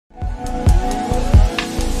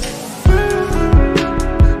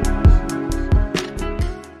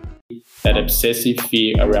obsessive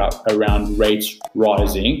fear around rates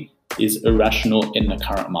rising is irrational in the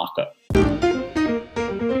current market.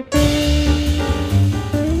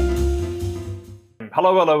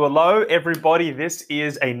 Hello, everybody. This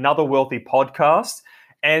is another Wealthy podcast.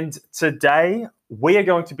 And today we are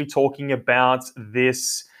going to be talking about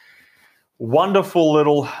this wonderful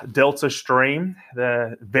little Delta stream,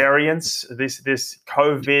 the variants, this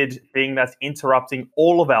COVID thing that's interrupting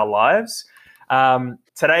all of our lives.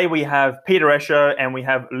 Today we have Peter Escher and we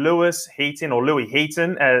have Lewis Heaton, or Louis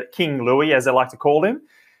Heaton, King Louis, as I like to call him.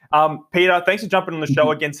 Peter, thanks for jumping on the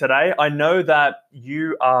show again today. I know that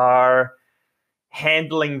you are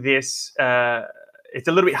handling this, it's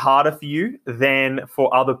a little bit harder for you than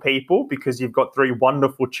for other people because you've got 3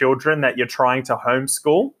 wonderful children that you're trying to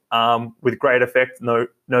homeschool with great effect, no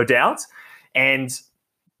doubt. And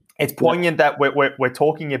it's poignant that we're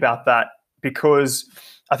talking about that because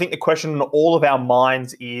I think the question in all of our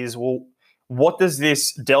minds is, well, what does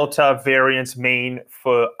this Delta variant mean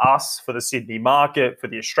for us, for the Sydney market, for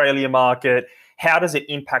the Australia market? How does it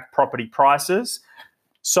impact property prices?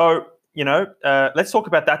 So, let's talk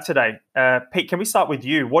about that today. Pete, can we start with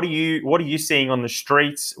you? What are you seeing on the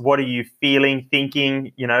streets? What are you feeling,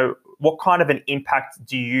 thinking? What kind of an impact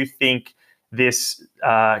do you think this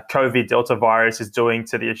COVID Delta virus is doing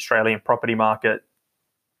to the Australian property market?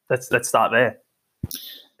 Let's start there.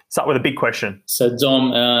 Start with a big question. So,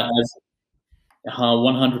 Dom,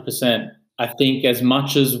 100%. I think as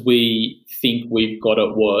much as we think we've got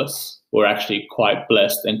it worse, we're actually quite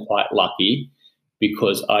blessed and quite lucky,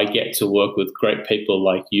 because I get to work with great people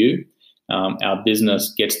like you. Our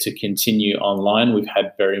business gets to continue online. We've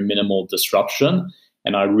had very minimal disruption.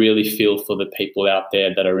 And I really feel for the people out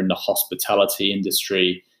there that are in the hospitality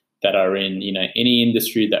industry, that are in any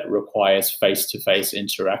industry that requires face-to-face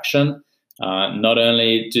interaction. Not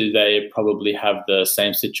only do they probably have the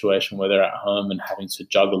same situation where they're at home and having to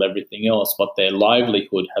juggle everything else, but their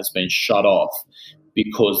livelihood has been shut off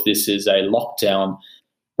because this is a lockdown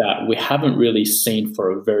that we haven't really seen for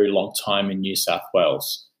a very long time in New South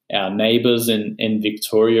Wales. Our neighbours in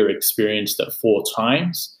Victoria experienced it 4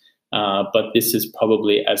 times, but this is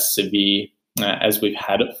probably as severe as we've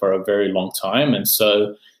had it for a very long time. And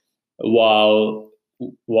so while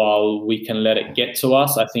we can let it get to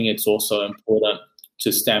us, I think it's also important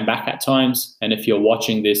to stand back at times. And if you're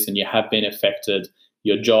watching this and you have been affected,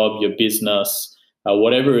 your job, your business,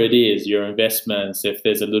 whatever it is, your investments, if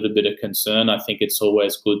there's a little bit of concern, I think it's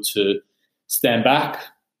always good to stand back,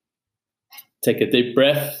 take a deep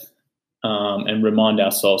breath, and remind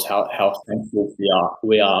ourselves how thankful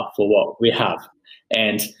we are for what we have.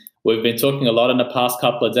 And we've been talking a lot in the past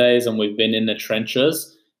couple of days, and we've been in the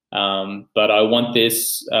trenches. But I want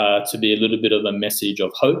this to be a little bit of a message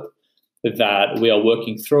of hope that we are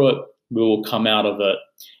working through it. We will come out of it.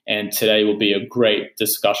 And today will be a great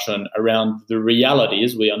discussion around the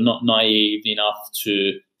realities. We are not naive enough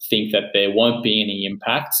to think that there won't be any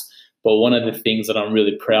impacts. But one of the things that I'm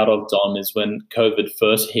really proud of, Dom, is when COVID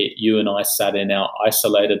first hit, you and I sat in our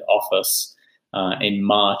isolated office in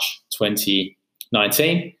March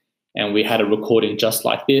 2019, and we had a recording just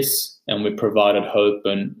like this, and we provided hope,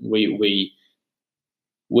 and we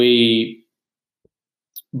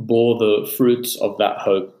bore the fruits of that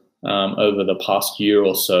hope over the past year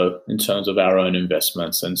or so in terms of our own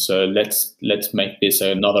investments. And so let's make this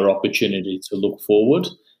another opportunity to look forward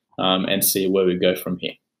and see where we go from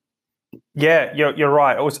here. Yeah, you're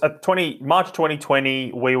right. It was March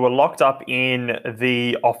 2020. We were locked up in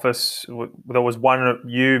the office. There was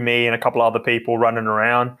you, me, and a couple other people running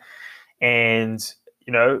around. And,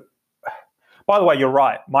 by the way, you're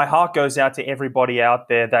right. My heart goes out to everybody out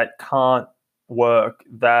there that can't work,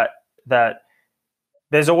 that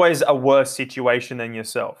there's always a worse situation than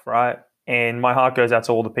yourself, right? And my heart goes out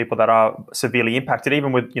to all the people that are severely impacted,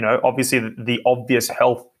 even with, obviously the obvious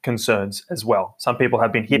health concerns as well. Some people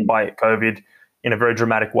have been hit by COVID in a very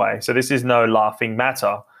dramatic way. So this is no laughing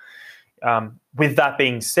matter. With that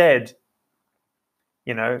being said,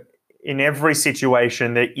 in every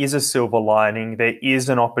situation, there is a silver lining, there is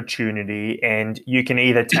an opportunity, and you can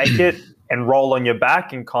either take it and roll on your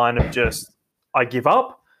back and kind of just, I give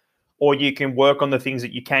up, or you can work on the things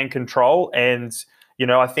that you can control. And,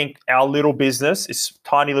 I think our little business, this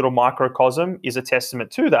tiny little microcosm, is a testament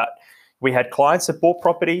to that. We had clients that bought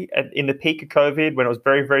property in the peak of COVID when it was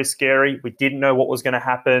very, very scary. We didn't know what was going to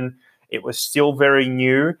happen. It was still very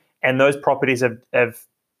new. And those properties have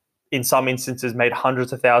in some instances made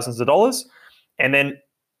hundreds of thousands of dollars. And then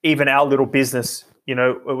even our little business,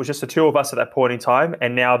 it was just the 2 of us at that point in time.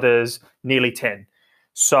 And now there's nearly 10.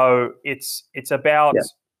 So it's about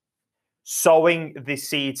sowing the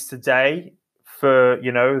seeds today for,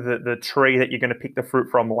 the tree that you're going to pick the fruit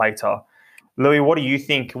from later. Louis, what do you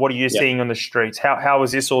think? What are you seeing on the streets? How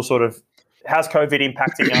is this all how's COVID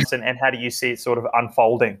impacting us, and how do you see it sort of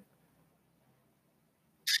unfolding?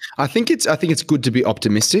 I think it's good to be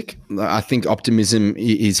optimistic. I think optimism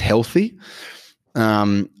is healthy.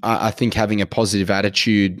 I think having a positive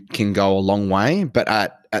attitude can go a long way, but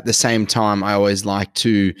at the same time, I always like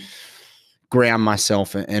to ground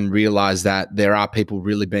myself and realize that there are people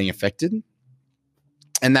really being affected.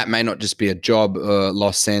 And that may not just be a job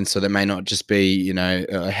lost sense, or that may not just be,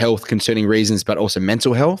 health concerning reasons, but also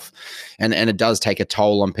mental health. And it does take a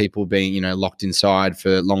toll on people being, locked inside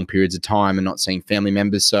for long periods of time and not seeing family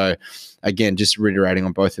members. So again, just reiterating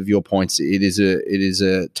on both of your points, it is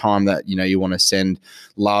a time that, you want to send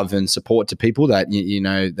love and support to people that,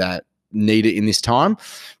 that need it in this time.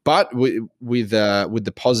 But with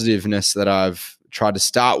the positiveness that I've tried to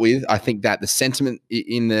start with, I think that the sentiment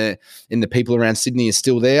in the people around Sydney is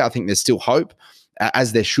still there. I think there's still hope,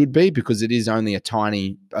 as there should be, because it is only a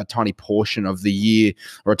tiny portion of the year,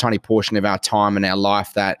 or a tiny portion of our time and our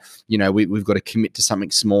life that, we've got to commit to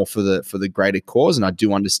something small for the greater cause. And I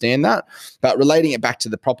do understand that. But relating it back to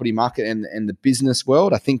the property market and the business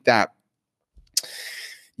world, I think that,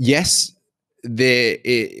 yes,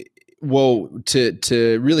 well,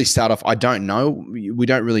 to really start off, I don't know. We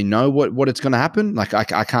don't really know what it's going to happen. Like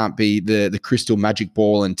I can't be the crystal magic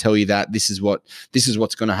ball and tell you that this is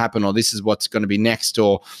what's going to happen, or this is what's going to be next,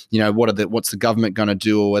 or what's the government going to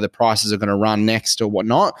do, or where the prices are going to run next, or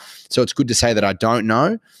whatnot. So it's good to say that I don't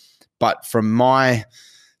know. But from my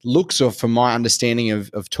looks, or from my understanding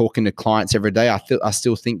of talking to clients every day, I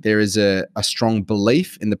still think there is a strong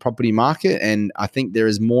belief in the property market, and I think there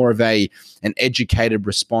is more of an educated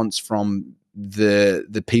response from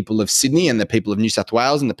the people of Sydney and the people of New South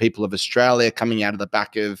Wales and the people of Australia coming out of the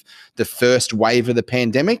back of the first wave of the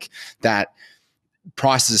pandemic, that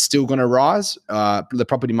prices are still going to rise. The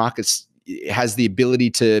property market has the ability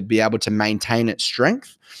to be able to maintain its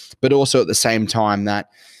strength, but also at the same time that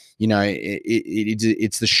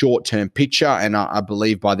it's the short-term picture, and I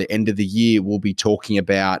believe by the end of the year we'll be talking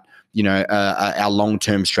about our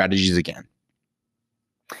long-term strategies again.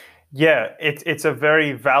 Yeah, it's a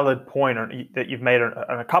very valid point that you've made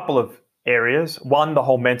on a couple of areas. One, the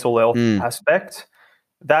whole mental health aspect.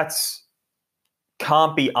 That's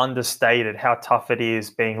can't be understated how tough it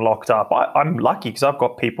is being locked up. I'm lucky because I've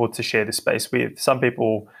got people to share this space with. Some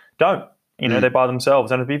people don't. They're by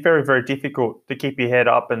themselves, and it'd be very, very difficult to keep your head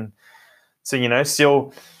up and to,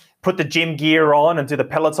 still put the gym gear on and do the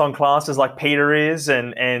Peloton classes like Peter is,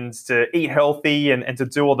 and to eat healthy and to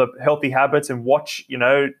do all the healthy habits and watch,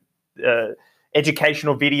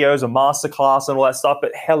 educational videos or masterclass and all that stuff.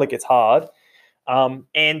 But hell, it gets hard.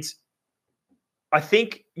 And I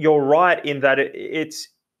think you're right in that it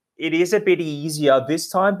is a bit easier this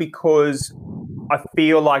time, because I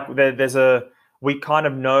feel like we kind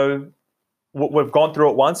of know. We've gone through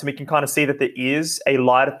it once, and we can kind of see that there is a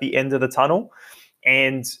light at the end of the tunnel.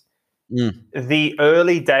 And the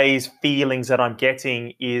early days feelings that I'm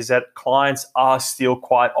getting is that clients are still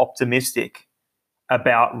quite optimistic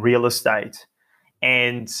about real estate,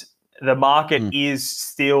 and the market is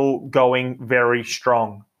still going very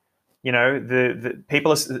strong. The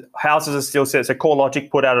people, houses are still set. So CoreLogic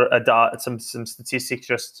put out some statistics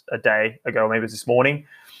just a day ago, maybe it was this morning,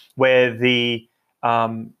 where the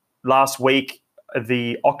last week,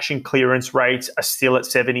 the auction clearance rates are still at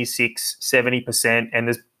 70%, and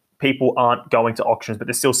there's people aren't going to auctions, but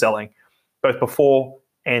they're still selling, both before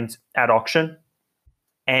and at auction.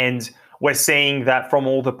 And we're seeing that from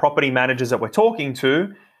all the property managers that we're talking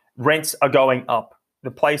to, rents are going up.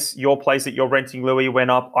 Your place that you're renting, Louis,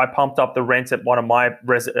 went up. I pumped up the rent at one of my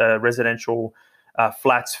residential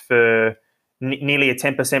flats for nearly a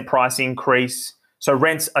 10% price increase. So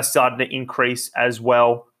rents are starting to increase as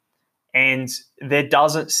well. And there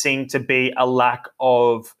doesn't seem to be a lack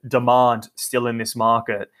of demand still in this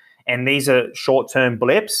market. And these are short-term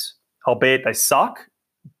blips, albeit they suck,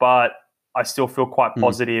 but I still feel quite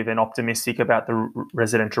positive and optimistic about the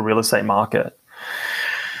residential real estate market.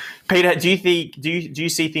 Peter, do you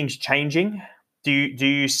see things changing? Do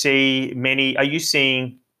you see are you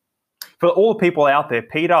seeing, for all the people out there,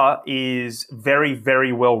 Peter is very,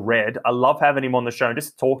 very well read. I love having him on the show and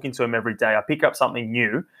just talking to him every day. I pick up something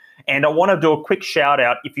new. And I want to do a quick shout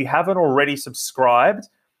out. If you haven't already subscribed,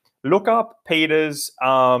 look up Peter's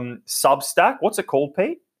Substack. What's it called,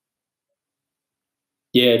 Pete?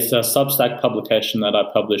 Yeah, it's a Substack publication that I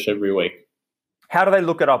publish every week. How do they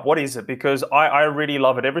look it up? What is it? Because I really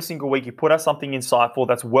love it. Every single week you put out something insightful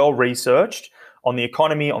that's well researched on the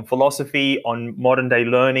economy, on philosophy, on modern day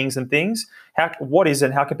learnings and things. What is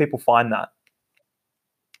it? How can people find that?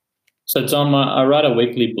 So, Dom, I write a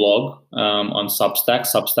weekly blog on Substack.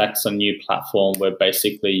 Substack's a new platform where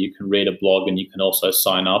basically you can read a blog and you can also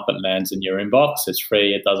sign up. It lands in your inbox. It's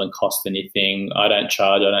free. It doesn't cost anything. I don't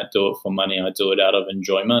charge. I don't do it for money. I do it out of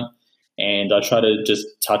enjoyment. And I try to just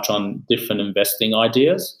touch on different investing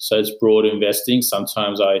ideas. So it's broad investing.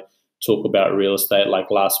 Sometimes I talk about real estate.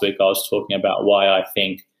 Like last week, I was talking about why I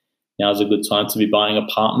think now's a good time to be buying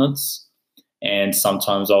apartments. And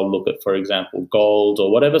sometimes I'll look at, for example, gold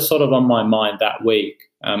or whatever sort of on my mind that week,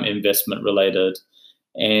 investment related.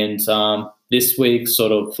 And this week,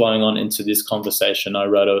 sort of flowing on into this conversation, I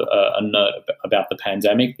wrote a note about the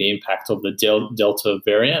pandemic, the impact of the Delta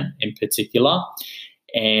variant in particular.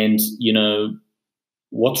 And, you know,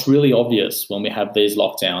 what's really obvious when we have these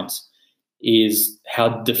lockdowns is how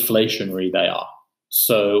deflationary they are.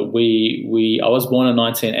 So I was born in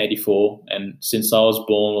 1984, and since I was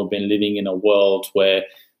born, we've been living in a world where,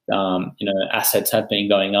 assets have been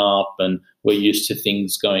going up, and we're used to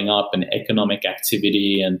things going up and economic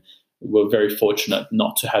activity. And we're very fortunate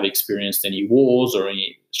not to have experienced any wars or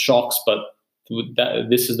any shocks, but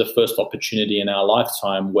this is the first opportunity in our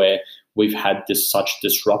lifetime where we've had such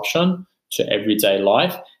disruption to everyday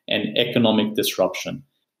life and economic disruption.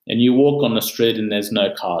 And you walk on the street and there's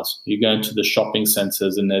no cars. You go into the shopping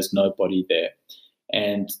centers and there's nobody there.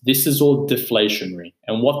 And this is all deflationary.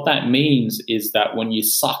 And what that means is that when you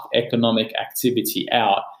suck economic activity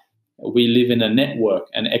out, we live in a network,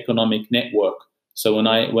 an economic network. So when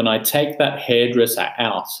I take that hairdresser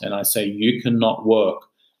out and I say you cannot work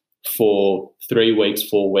for 3 weeks,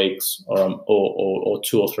 4 weeks, or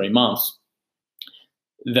 2 or 3 months,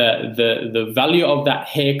 the value of that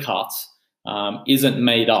haircut isn't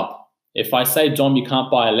made up. If I say, Dom, you can't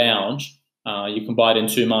buy a lounge, you can buy it in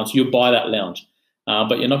 2 months, you'll buy that lounge.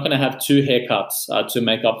 But you're not going to have 2 haircuts to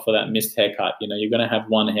make up for that missed haircut. You know, you're going to have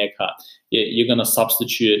 1 haircut. You're going to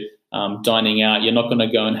substitute dining out. You're not going to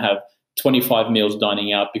go and have 25 meals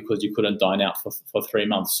dining out because you couldn't dine out for 3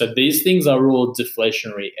 months. So these things are all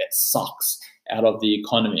deflationary. It sucks out of the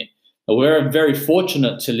economy. But we're very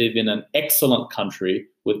fortunate to live in an excellent country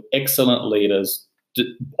with excellent leaders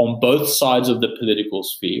on both sides of the political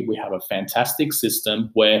sphere. We have a fantastic system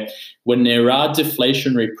where when there are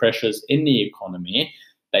deflationary pressures in the economy,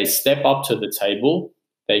 they step up to the table,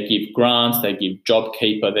 they give grants, they give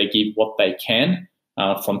JobKeeper, they give what they can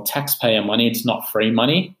from taxpayer money. It's not free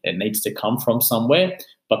money. It needs to come from somewhere,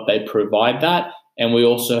 but they provide that. And we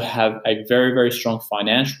also have a very, very strong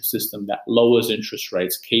financial system that lowers interest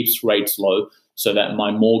rates, keeps rates low so that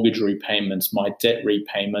my mortgage repayments, my debt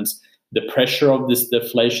repayments, the pressure of this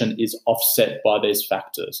deflation is offset by these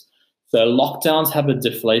factors. So lockdowns have a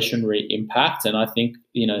deflationary impact, and I think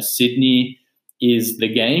Sydney is the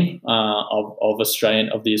game of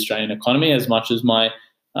the Australian economy. As much as my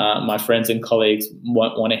friends and colleagues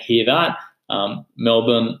won't want to hear that,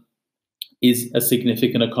 Melbourne is a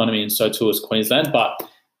significant economy, and so too is Queensland. But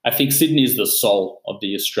I think Sydney is the soul of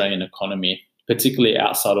the Australian economy, particularly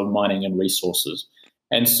outside of mining and resources.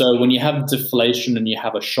 And so when you have deflation and you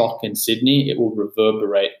have a shock in Sydney, it will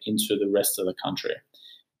reverberate into the rest of the country.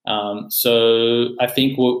 So I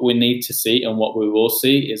think what we need to see and what we will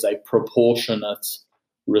see is a proportionate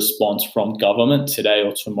response from government today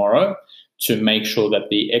or tomorrow to make sure that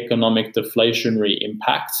the economic deflationary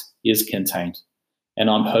impact is contained. And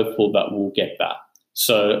I'm hopeful that we'll get that.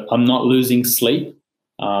 So I'm not losing sleep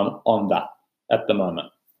on that at the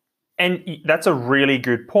moment. And that's a really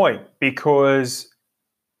good point, because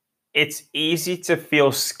it's easy to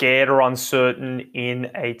feel scared or uncertain in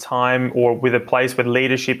a time or with a place where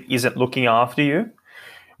leadership isn't looking after you,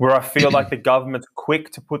 where I feel like the government's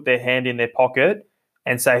quick to put their hand in their pocket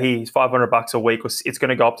and say, hey, it's $500 a week, or it's going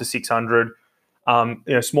to go up to 600.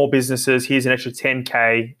 Small businesses, here's an extra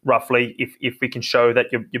 10K roughly if we can show that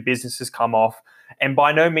your business has come off. And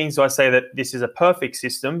by no means do I say that this is a perfect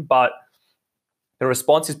system, but the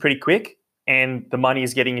response is pretty quick and the money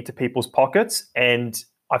is getting into people's pockets. And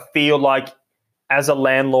I feel like as a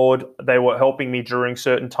landlord, they were helping me during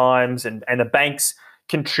certain times, and the banks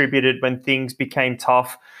contributed when things became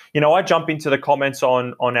tough. I jump into the comments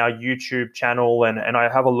on our YouTube channel and I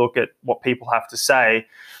have a look at what people have to say.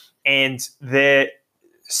 And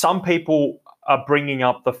some people are bringing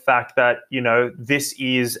up the fact that, this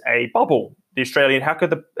is a bubble. The Australian, how could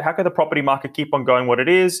the property market keep on going what it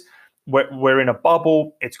is? We're in a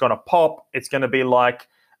bubble. It's going to pop. It's going to be like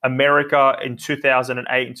America in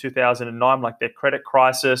 2008 and 2009, like their credit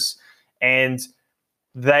crisis. And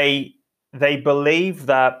they believe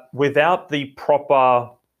that without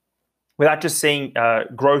just seeing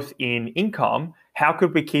growth in income, how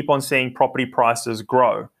could we keep on seeing property prices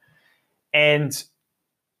grow? And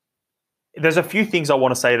there's a few things I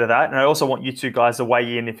want to say to that. And I also want you two guys to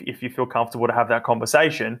weigh in if you feel comfortable to have that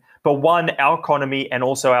conversation. But one, our economy and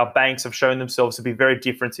also our banks have shown themselves to be very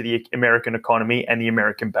different to the American economy and the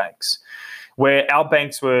American banks, where our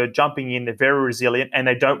banks were jumping in, they're very resilient, and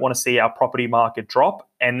they don't want to see our property market drop,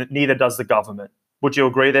 and neither does the government. Would you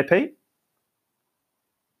agree there, Pete?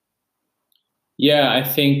 Yeah, I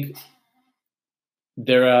think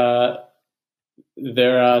there are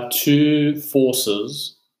two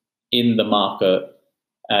forces in the market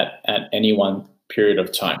at any one period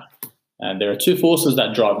of time. And there are two forces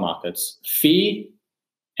that drive markets: fear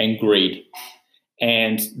and greed.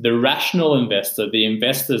 And the rational investor, the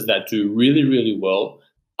investors that do really, really well,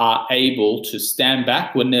 are able to stand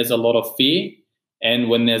back when there's a lot of fear and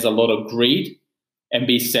when there's a lot of greed and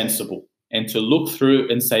be sensible and to look through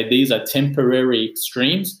and say, these are temporary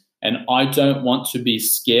extremes, and I don't want to be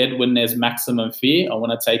scared when there's maximum fear. I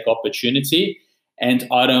want to take opportunity, and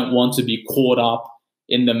I don't want to be caught up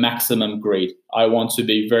in the maximum greed. I want to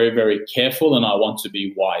be very, very careful, and I want to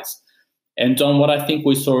be wise. And Don, what I think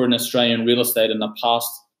we saw in Australian real estate in the past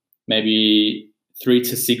maybe 3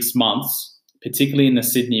 to 6 months, particularly in the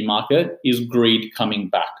Sydney market, is greed coming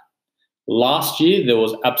back. Last year, there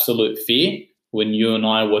was absolute fear when you and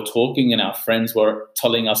I were talking and our friends were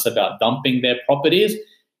telling us about dumping their properties.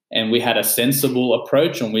 And we had a sensible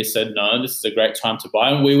approach, and we said, no, this is a great time to buy.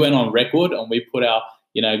 And we went on record and we put our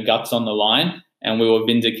guts on the line, and we were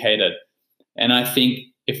vindicated. And I think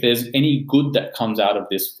if there's any good that comes out of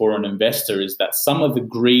this for an investor is that some of the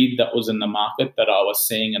greed that was in the market that I was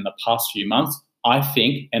seeing in the past few months, I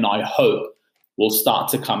think and I hope will start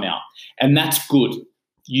to come out. And that's good.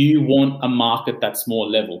 You want a market that's more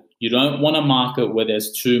level. You don't want a market where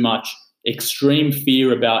there's too much extreme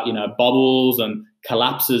fear about, bubbles and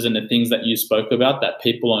collapses and the things that you spoke about that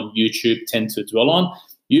people on YouTube tend to dwell on.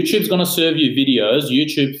 YouTube's going to serve you videos.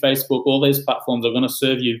 YouTube, Facebook, all these platforms are going to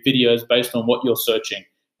serve you videos based on what you're searching.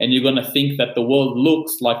 And you're going to think that the world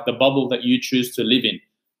looks like the bubble that you choose to live in.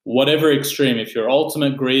 Whatever extreme, if you're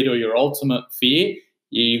ultimate greed or your ultimate fear,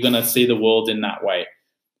 you're going to see the world in that way.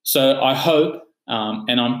 So I hope,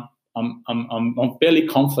 and I'm fairly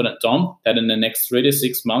confident, Dom, that in the next 3 to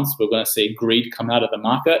 6 months, we're going to see greed come out of the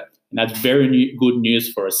market. And that's very good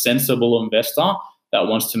news for a sensible investor that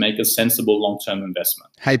wants to make a sensible long-term investment.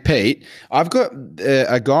 Hey, Pete, I've got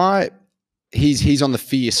a guy, he's on the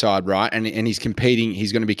fear side, right? And he's competing,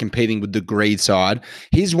 he's going to be competing with the greed side.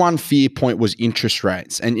 His one fear point was interest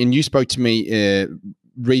rates. And you spoke to me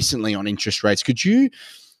recently on interest rates. Could you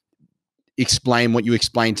explain what you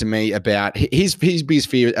explained to me about his biggest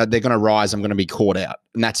fear? They're going to rise. I'm going to be caught out,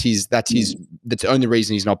 and that's the only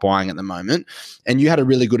reason he's not buying at the moment. And you had a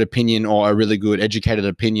really good opinion, or a really good educated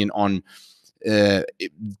opinion on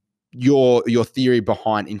your theory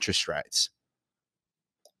behind interest rates.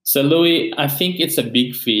 So Louis, I think it's a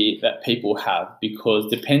big fear that people have, because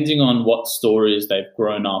depending on what stories they've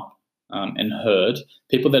grown up and heard,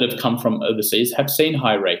 people that have come from overseas have seen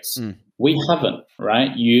high rates. We haven't,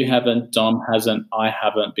 right? You haven't, Dom hasn't, I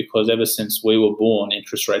haven't, because ever since we were born,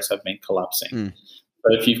 interest rates have been collapsing.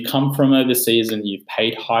 So if you've come from overseas and you've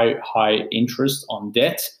paid high interest on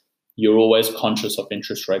debt, you're always conscious of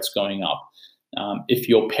interest rates going up. If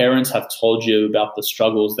your parents have told you about the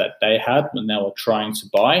struggles that they had when they were trying to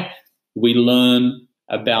buy, we learn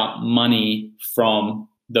about money from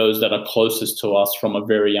those that are closest to us from a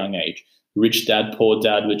very young age. Rich Dad, Poor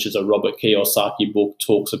Dad, which is a Robert Kiyosaki book,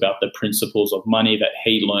 talks about the principles of money that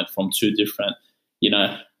he learned from two different,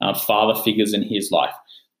 father figures in his life.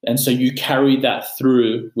 And so you carry that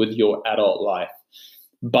through with your adult life.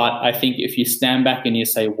 But I think if you stand back and you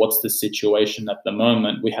say, what's the situation at the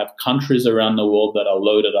moment? We have countries around the world that are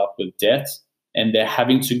loaded up with debt, and they're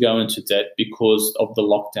having to go into debt because of the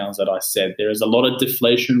lockdowns that I said. There is a lot of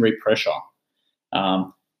deflationary pressure,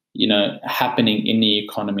 happening in the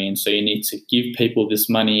economy. And so you need to give people this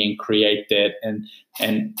money and create debt. And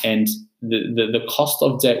the cost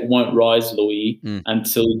of debt won't rise, Louis,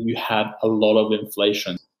 until you have a lot of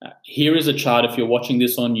inflation. Here is a chart. If you're watching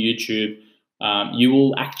this on YouTube, you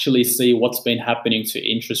will actually see what's been happening to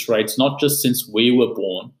interest rates, not just since we were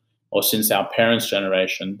born or since our parents'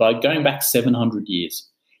 generation, but going back 700 years.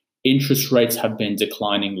 Interest rates have been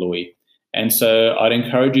declining, Louis. And so I'd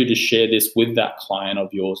encourage you to share this with that client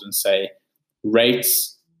of yours and say,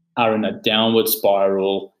 rates are in a downward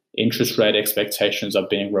spiral. Interest rate expectations are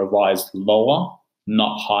being revised lower,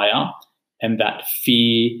 not higher. And that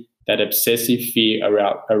fear, that obsessive fear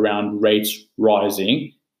around rates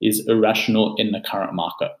rising is irrational in the current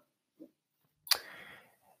market.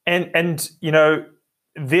 And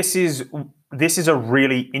this is a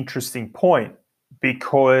really interesting point,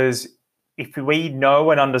 because if we know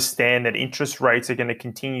and understand that interest rates are going to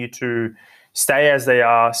continue to stay as they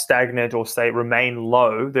are, stagnant, or remain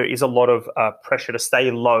low, there is a lot of pressure to stay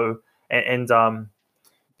low. And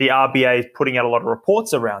the RBA is putting out a lot of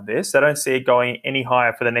reports around this. They don't see it going any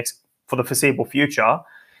higher for the foreseeable future.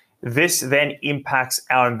 This then impacts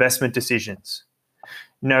our investment decisions.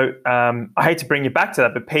 I hate to bring you back to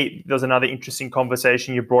that, but Pete, there's another interesting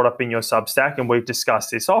conversation you brought up in your Substack, and we've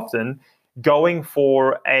discussed this often. Going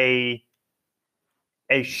for a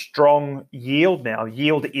strong yield now.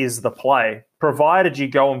 Yield is the play. Provided you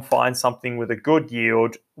go and find something with a good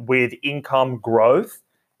yield with income growth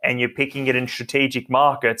and you're picking it in strategic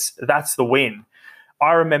markets, that's the win.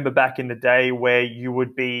 I remember back in the day where you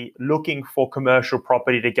would be looking for commercial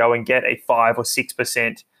property to go and get a 5 or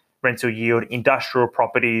 6% rental yield. Industrial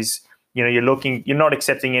properties, you're not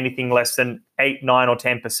accepting anything less than 8, 9, or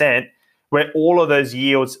 10%, where all of those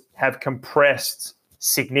yields have compressed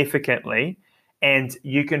significantly, and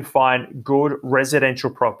you can find good residential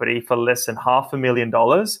property for less than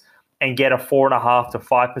 $500,000 and get a 4.5 to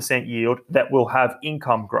 5% yield that will have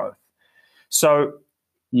income growth. So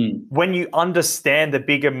when you understand the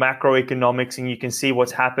bigger macroeconomics and you can see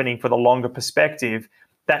what's happening for the longer perspective,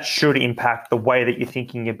 that should impact the way that you're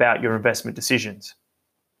thinking about your investment decisions.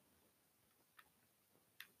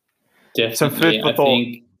 Definitely. So food for thought. I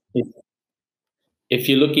think if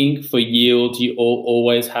you're looking for yield, you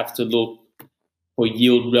always have to look for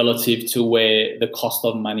yield relative to where the cost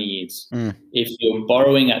of money is. If you're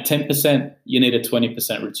borrowing at 10%, you need a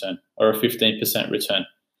 20% return or a 15% return.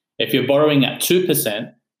 If you're borrowing at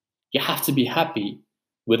 2%, you have to be happy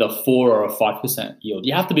with a 4 or a 5% yield.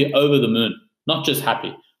 You have to be over the moon, not just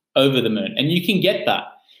happy, over the moon. And you can get that.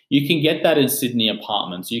 You can get that in Sydney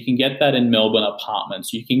apartments. You can get that in Melbourne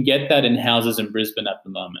apartments. You can get that in houses in Brisbane at the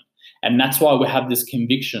moment. And that's why we have this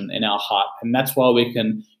conviction in our heart. And that's why we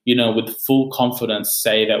can, with full confidence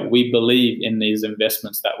say that we believe in these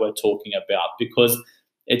investments that we're talking about, because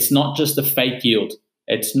it's not just a fake yield.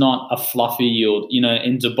 It's not a fluffy yield.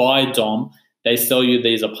 In Dubai, Dom, they sell you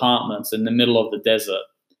these apartments in the middle of the desert.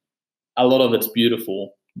 A lot of it's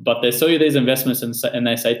beautiful, but they sell you these investments and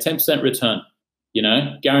they say 10% return,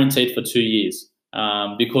 guaranteed for 2 years,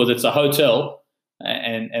 because it's a hotel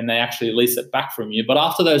and they actually lease it back from you. But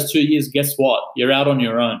after those 2 years, guess what? You're out on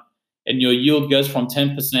your own and your yield goes from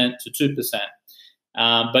 10% to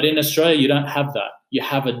 2%. But in Australia, you don't have that. You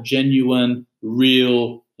have a genuine,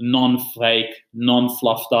 real, non-fake,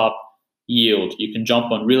 non-fluffed up yield. You can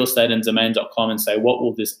jump on realestateanddomain.com and say, what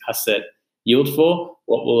will this asset yield for?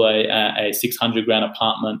 What will a 600 grand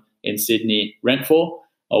apartment in Sydney rent for?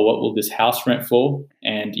 Or what will this house rent for?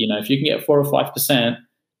 And, if you can get 4 or 5%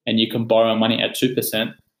 and you can borrow money at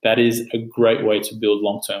 2%, that is a great way to build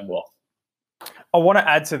long-term wealth. I want to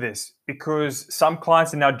add to this because some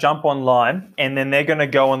clients now jump online and then they're going to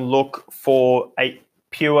go and look for a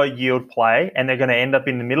pure yield play, and they're going to end up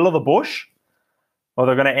in the middle of the bush, or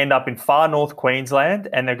they're going to end up in far north Queensland,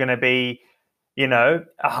 and they're going to be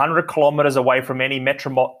 100 kilometers away from any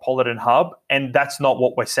metropolitan hub. And that's not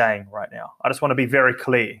what we're saying right now. I just want to be very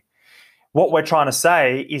clear. What we're trying to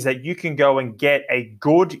say is that you can go and get a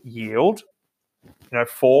good yield,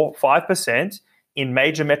 4, 5% in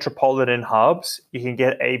major metropolitan hubs. You can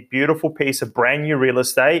get a beautiful piece of brand new real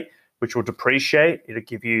estate, which will depreciate. It'll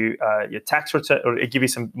give you your tax return, or it'll give you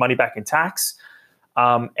some money back in tax.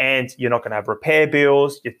 And you're not going to have repair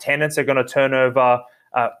bills. Your tenants are going to turn over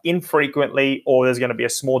infrequently, or there's going to be a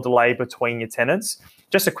small delay between your tenants.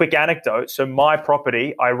 Just a quick anecdote. So my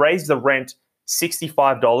property, I raised the rent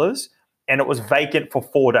 $65 and it was vacant for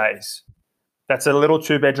 4 days. That's a little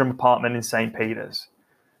 2-bedroom apartment in St. Peter's.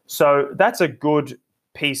 So that's a good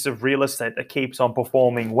piece of real estate that keeps on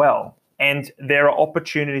performing well. And there are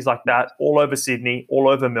opportunities like that all over Sydney, all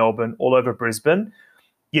over Melbourne, all over Brisbane.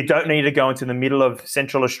 You don't need to go into the middle of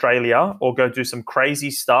Central Australia or go do some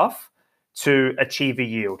crazy stuff to achieve a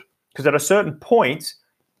yield. Because at a certain point,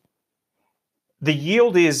 the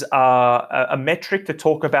yield is a metric to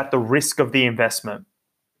talk about the risk of the investment.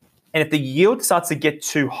 And if the yield starts to get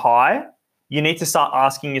too high, you need to start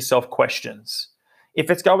asking yourself questions. If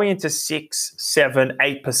it's going into 6, 7,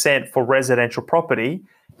 8% for residential property,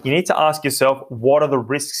 you need to ask yourself, what are the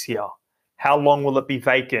risks here? How long will it be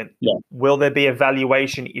vacant? Yeah. Will there be a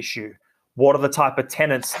valuation issue? What are the type of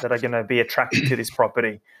tenants that are going to be attracted to this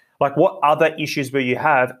property? Like, what other issues will you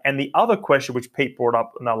have? And the other question, which Pete brought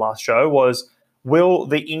up in our last show, was, will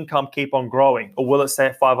the income keep on growing, or will it stay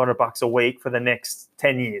at $500 a week for the next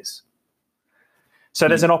 10 years? So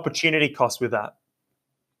there's an opportunity cost with that.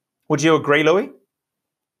 Would you agree, Louis?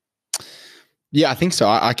 Yeah, I think so.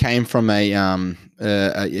 I came from a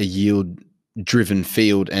yield driven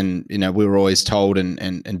field, and we were always told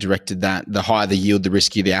and directed that the higher the yield, the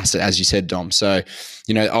riskier the asset, as you said, Dom. So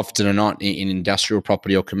often or not in industrial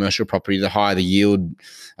property or commercial property, the higher the yield,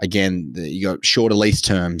 again, you got shorter lease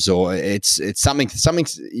terms, or it's something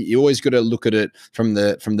you always got to look at it from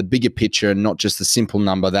the bigger picture and not just the simple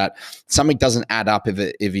number that something doesn't add up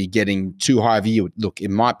if you're getting too high of a yield. Look,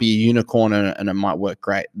 it might be a unicorn and it might work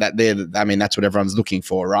great. That's what everyone's looking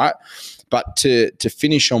for, right? But to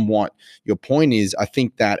finish on what your point is, I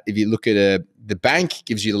think that if you look at the bank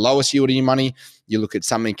gives you the lowest yield on your money, you look at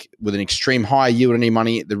something with an extreme high yield on your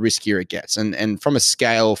money, the riskier it gets. And from a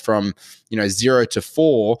scale from 0 to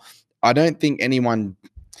 4, I don't think anyone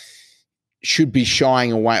should be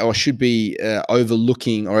shying away or should be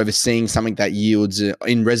overlooking or overseeing something that yields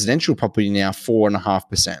in residential property now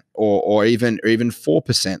 4.5% or even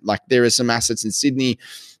 4%. Like there are some assets in Sydney,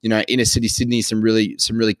 inner city Sydney, some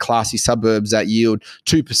really classy suburbs that yield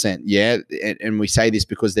 2%. Yeah, and we say this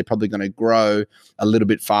because they're probably going to grow a little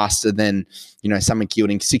bit faster than something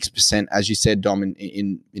yielding 6%, as you said, Dom,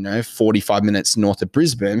 in 45 minutes north of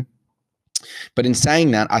Brisbane. But in saying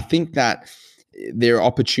that, I think that there are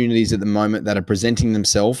opportunities at the moment that are presenting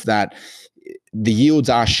themselves that the yields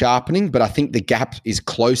are sharpening, but I think the gap is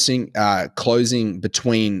closing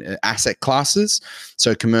between asset classes.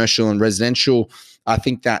 So commercial and residential, I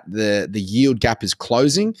think that the yield gap is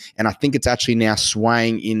closing, and I think it's actually now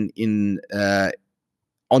swaying in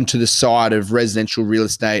onto the side of residential real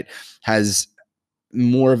estate has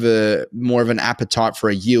more of an appetite for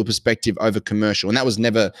a yield perspective over commercial, and that was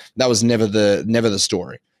never the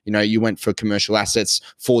story. You went for commercial assets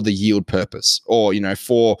for the yield purpose, or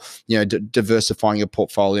for diversifying your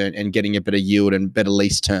portfolio and getting a better yield and better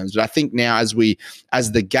lease terms. But I think now as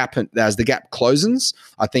the gap closes,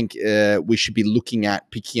 I think we should be looking at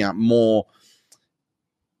picking up more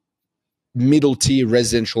middle tier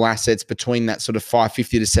residential assets between that sort of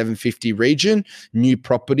 550 to 750 region, new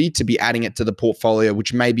property, to be adding it to the portfolio,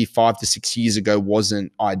 which maybe 5 to 6 years ago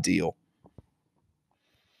wasn't ideal.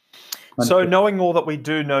 So knowing all that we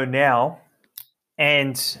do know now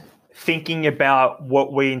and thinking about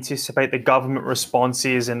what we anticipate the government response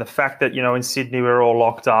is, and the fact that, in Sydney we're all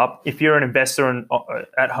locked up, if you're an investor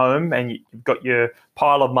at home and you've got your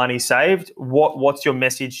pile of money saved, what's your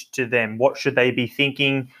message to them? What should they be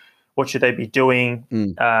thinking? What should they be doing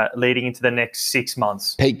leading into the next 6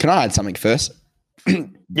 months? Pete, can I add something first?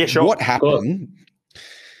 Yeah, sure. What happened? Sure.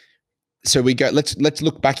 So we go. Let's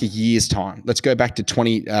look back a year's time. Let's go back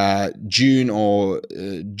to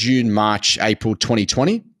June, March, April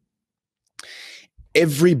 2020.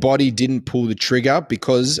 Everybody didn't pull the trigger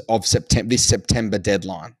because of this September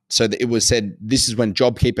deadline. So that it was said, this is when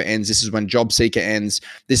JobKeeper ends. This is when JobSeeker ends.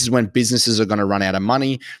 This is when businesses are going to run out of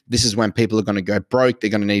money. This is when people are going to go broke.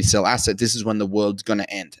 They're going to need to sell assets. This is when the world's going to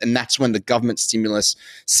end. And that's when the government stimulus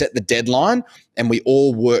set the deadline, and we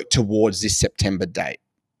all worked towards this September date.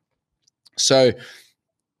 So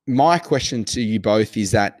my question to you both is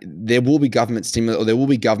that there will be government stimulus, or there will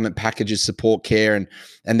be government packages, support care, and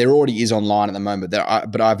there already is online at the moment.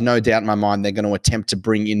 But I have no doubt in my mind they're going to attempt to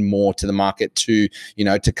bring in more to the market to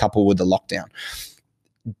couple with the lockdown.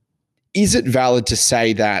 Is it valid to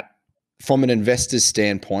say that from an investor's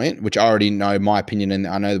standpoint, which I already know my opinion and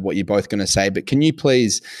I know what you're both going to say, but can you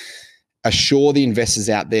please assure the investors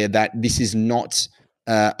out there that this is not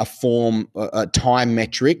a time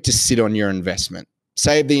metric to sit on your investment?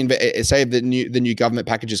 Say the new government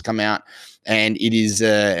packages come out, and it is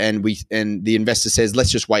and the investor says, let's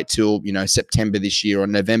just wait till September this year or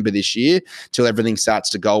November this year till everything starts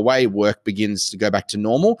to go away, work begins to go back to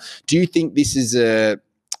normal. Do you think this is a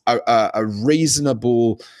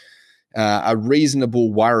reasonable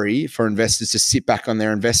worry for investors to sit back on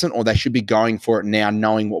their investment, or they should be going for it now,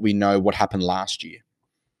 knowing what happened last year?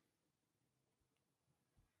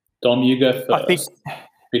 Dom, you go first.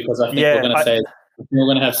 Because I think we're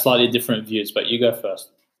going to have slightly different views, but you go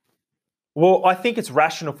first. Well, I think it's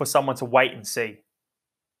rational for someone to wait and see.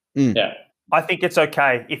 Yeah. I think it's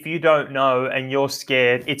okay. If you don't know and you're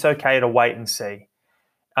scared, it's okay to wait and see.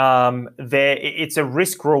 It's a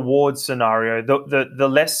risk-reward scenario.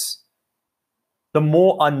 The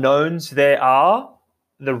more unknowns there are,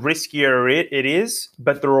 the riskier it is,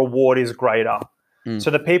 but the reward is greater.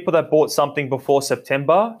 So the people that bought something before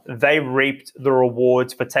September, they reaped the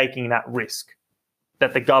rewards for taking that risk,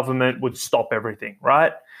 that the government would stop everything,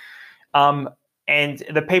 right? And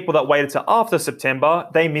the people that waited till after September,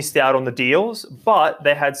 they missed out on the deals, but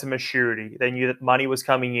they had some assurity. They knew that money was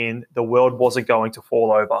coming in, the world wasn't going to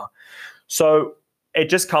fall over. So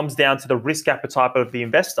it just comes down to the risk appetite of the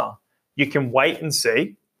investor. You can wait and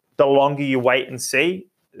see. The longer you wait and see,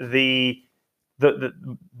 the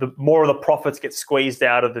the more of the profits get squeezed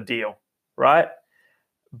out of the deal, right?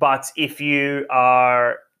 But if you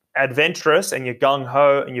are adventurous and you're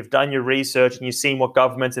gung-ho and you've done your research and you've seen what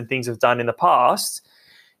governments and things have done in the past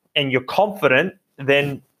and you're confident,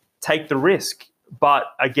 then take the risk. But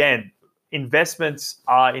again, investments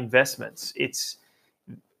are investments. It's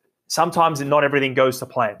sometimes not everything goes to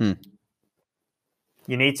plan.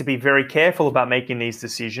 You need to be very careful about making these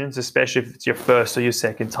decisions, especially if it's your first or your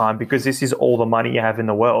second time, because this is all the money you have in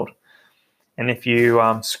the world. And if you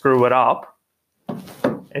screw it up,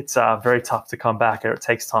 it's very tough to come back, or it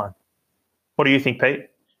takes time. What do you think, Pete?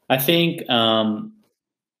 I think I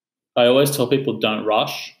always tell people don't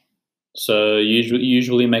rush. So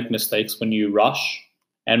usually make mistakes when you rush.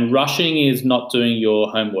 And rushing is not doing your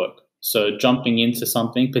homework. So jumping into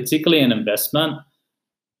something, particularly an investment,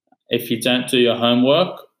 if you don't do your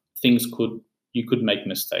homework, you could make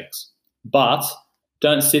mistakes. But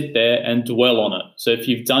don't sit there and dwell on it. So if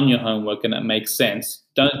you've done your homework and it makes sense,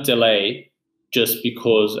 don't delay just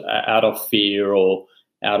because out of fear or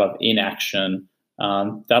out of inaction.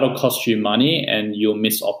 That'll cost you money and you'll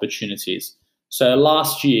miss opportunities. So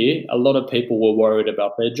last year, a lot of people were worried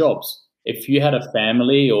about their jobs. If you had a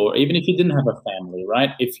family, or even if you didn't have a family,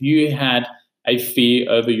 right? If you had a fear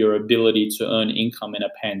over your ability to earn income in a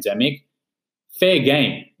pandemic, fair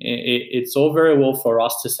game. It's all very well for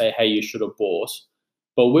us to say, hey, you should have bought.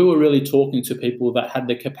 But we were really talking to people that had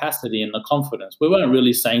the capacity and the confidence. We weren't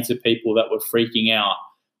really saying to people that were freaking out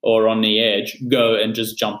or on the edge, go and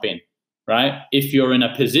just jump in, right? If you're in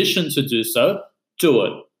a position to do so, do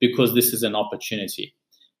it, because this is an opportunity.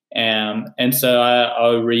 And so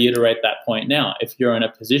I'll reiterate that point now. If you're in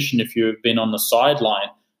a position, if you've been on the sideline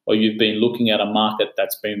or you've been looking at a market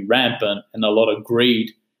that's been rampant and a lot of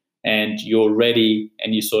greed, and you're ready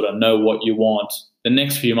and you sort of know what you want, the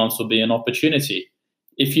next few months will be an opportunity.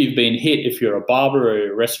 If you've been hit, if you're a barber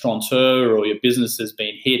or a restaurateur or your business has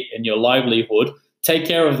been hit and your livelihood, take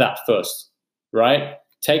care of that first, right?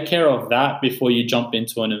 Take care of that before you jump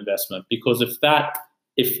into an investment. Because if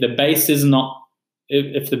the base is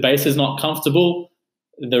not comfortable,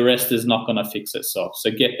 the rest is not going to fix itself.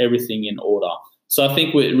 So get everything in order. So I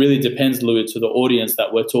think it really depends, Louis, to the audience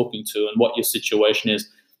that we're talking to and what your situation is.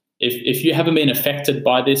 If you haven't been affected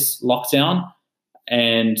by this lockdown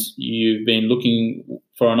and you've been looking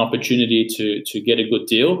for an opportunity to get a good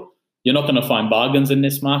deal, you're not going to find bargains in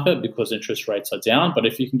this market because interest rates are down. But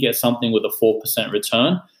if you can get something with a 4%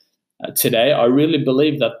 return today, I really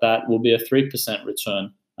believe that will be a 3%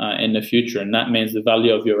 return in the future. And that means the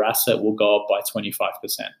value of your asset will go up by 25%.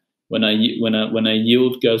 When a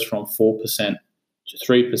yield goes from 4% to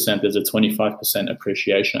 3%, there's a 25%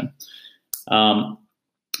 appreciation.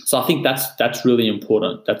 So I think that's really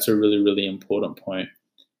important. That's a really, really important point.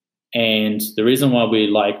 And the reason why we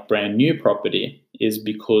like brand new property is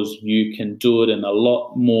because you can do it in a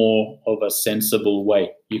lot more of a sensible way.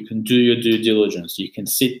 You can do your due diligence. You can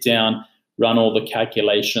sit down, run all the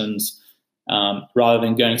calculations, rather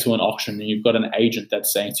than going to an auction and you've got an agent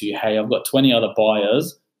that's saying to you, hey, I've got 20 other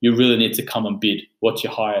buyers. You really need to come and bid. What's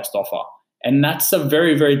your highest offer? And that's a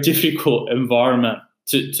very, very difficult environment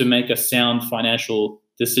to make a sound financial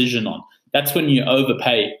decision on. That's when you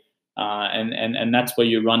overpay, and that's where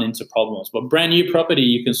you run into problems. But brand new property,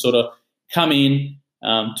 you can sort of come in,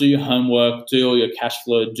 do your homework, do all your cash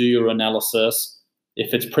flow, do your analysis.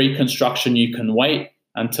 If it's pre-construction, you can wait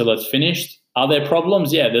until it's finished. Are there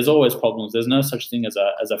problems? Yeah, there's always problems. There's no such thing as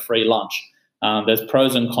a free lunch. There's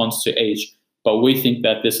pros and cons to each. But we think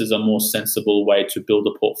that this is a more sensible way to build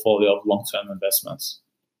a portfolio of long-term investments.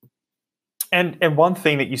 And one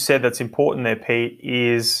thing that you said that's important there, Pete,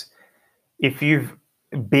 is if you've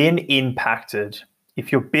been impacted,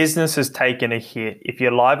 if your business has taken a hit, if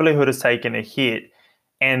your livelihood has taken a hit,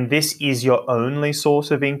 and this is your only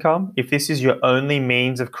source of income, if this is your only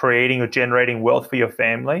means of creating or generating wealth for your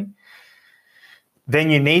family,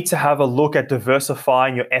 then you need to have a look at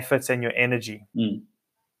diversifying your efforts and your energy.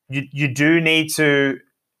 You do need to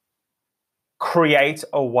create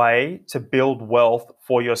a way to build wealth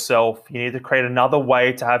for yourself. You need to create another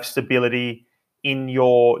way to have stability in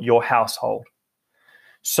your household.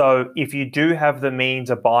 So if you do have the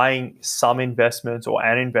means of buying some investments or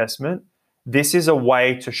an investment, this is a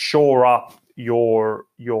way to shore up your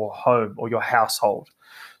home or your household.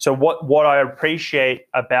 So what I appreciate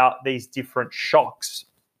about these different shocks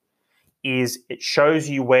is it shows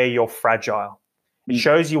you where you're fragile. It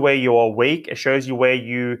shows you where you are weak. It shows you where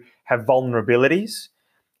you have vulnerabilities.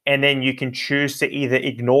 And then you can choose to either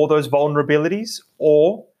ignore those vulnerabilities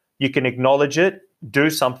or you can acknowledge it, do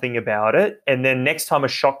something about it. And then next time a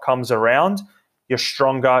shock comes around, you're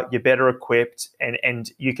stronger, you're better equipped,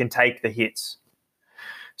 and you can take the hits.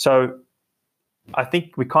 So I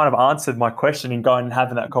think we kind of answered my question in going and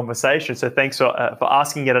having that conversation. So thanks for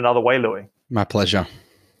asking it another way, Louis. My pleasure.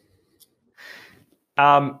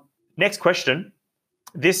 Next question.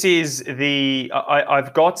 This is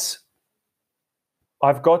I've got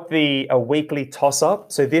a weekly toss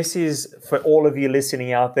up. So this is for all of you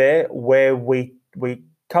listening out there, where we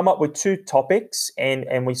come up with two topics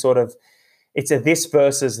and we sort of, it's a this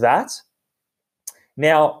versus that.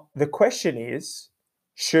 Now the question is,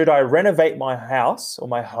 should I renovate my house or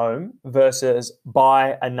my home versus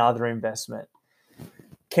buy another investment?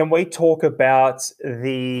 Can we talk about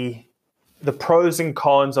the pros and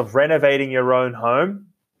cons of renovating your own home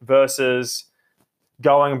versus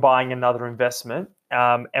going and buying another investment?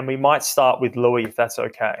 And we might start with Louis, if that's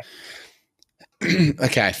okay.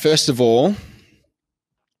 Okay, first of all,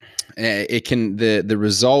 it can the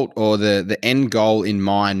result or the end goal in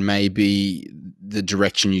mind may be the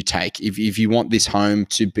direction you take. If you want this home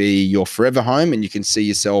to be your forever home and you can see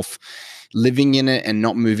yourself living in it and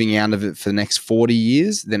not moving out of it for the next 40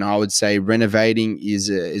 years, then I would say renovating is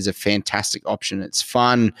a fantastic option. It's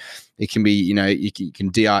fun. It can be, you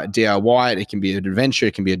can DIY it. It can be an adventure.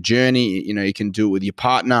 It can be a journey. You can do it with your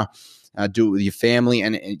partner, do it with your family.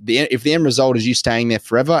 And if the end result is you staying there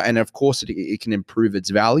forever, and of course it can improve its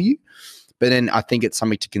value, but then I think it's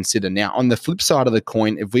something to consider. Now, on the flip side of the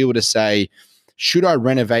coin, if we were to say, should I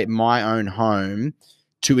renovate my own home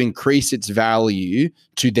to increase its value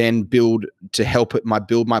to then build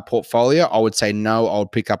my portfolio? I would say no, I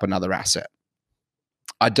would pick up another asset.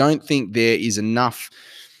 I don't think there is enough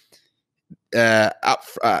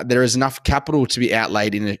there is enough capital to be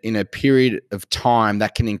outlaid in a period of time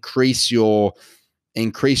that can increase your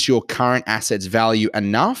current assets value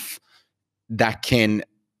enough that can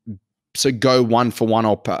go one for one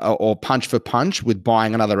or punch for punch with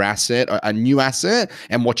buying another asset, a new asset,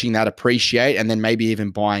 and watching that appreciate, and then maybe even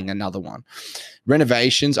buying another one.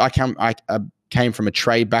 Renovations, I came from a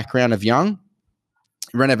trade background of young.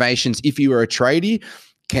 Renovations, if you were a tradie,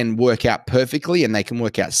 can work out perfectly and they can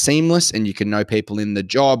work out seamless, and you can know people in the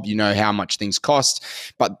job, you know how much things cost.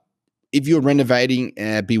 But if you're renovating,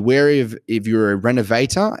 be wary of if you're a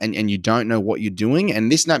renovator and you don't know what you're doing.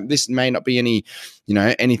 And this may not be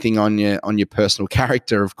anything on your personal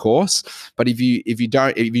character, of course. But if you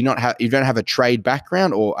don't have a trade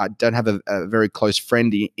background or don't have a very close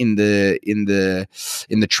friend in the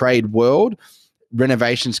trade world,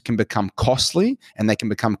 renovations can become costly, and they can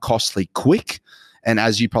become costly quick. And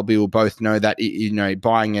as you probably will both know, that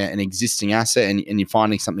buying an existing asset and you're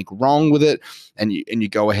finding something wrong with it, and you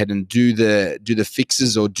go ahead and do the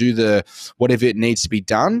fixes or do the whatever it needs to be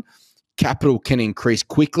done, capital can increase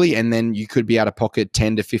quickly, and then you could be out of pocket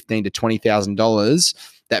 $10,000 to $15,000 to $20,000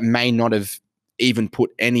 that may not have even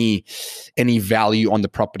put any value on the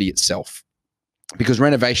property itself. Because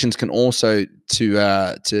renovations can also,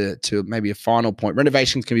 to maybe a final point,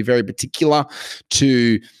 renovations can be very particular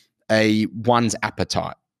to one's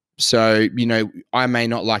appetite. So, I may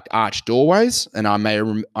not like arched doorways, and I may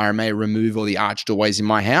remove all the arched doorways in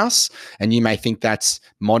my house, and you may think that's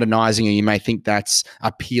modernizing, or you may think that's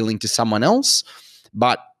appealing to someone else.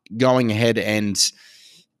 But going ahead and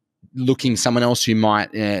looking someone else who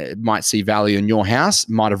might see value in your house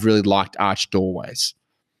might have really liked arched doorways.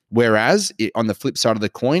 Whereas on the flip side of the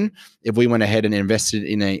coin, if we went ahead and invested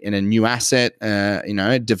in a new asset,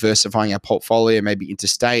 diversifying our portfolio, maybe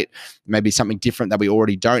interstate, maybe something different that we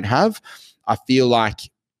already don't have, I feel like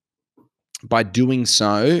by doing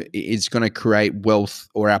so, it's going to create wealth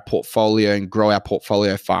or our portfolio and grow our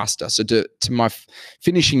portfolio faster. So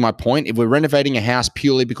finishing my point, if we're renovating a house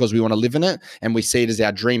purely because we want to live in it and we see it as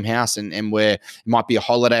our dream house, and it might be a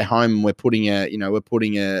holiday home, and we're putting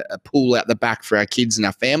a pool out the back for our kids and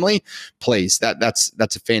our family, please, that's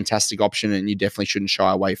a fantastic option, and you definitely shouldn't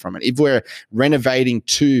shy away from it. If we're renovating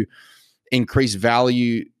to increase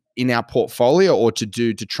value in our portfolio or to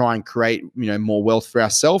try and create more wealth for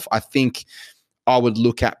ourselves, I think I would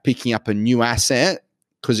look at picking up a new asset,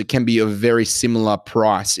 because it can be a very similar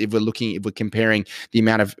price. If we're comparing the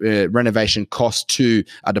amount of renovation cost to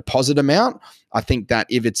a deposit amount, I think that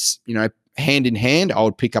if it's hand in hand, I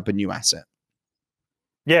would pick up a new asset.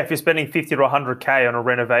 Yeah, if you're spending 50 to 100K on a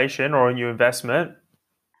renovation or a new investment,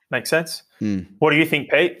 makes sense. What do you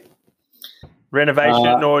think, Pete?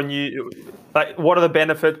 Renovation or new? Like, what are the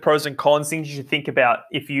benefits, pros and cons, things you should think about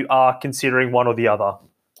if you are considering one or the other?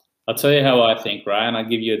 I'll tell you how I think, Ryan. I'll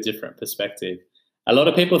give you a different perspective. A lot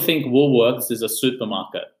of people think Woolworths is a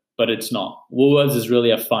supermarket, but it's not. Woolworths is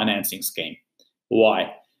really a financing scheme.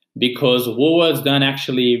 Why? Because Woolworths don't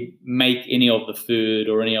actually make any of the food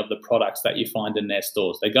or any of the products that you find in their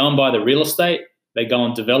stores. They go and buy the real estate, they go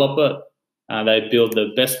and develop it, They build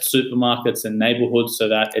the best supermarkets in neighborhoods so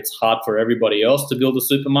that it's hard for everybody else to build a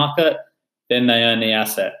supermarket. Then they own the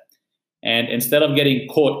asset. And instead of getting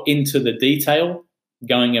caught into the detail,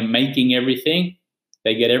 going and making everything,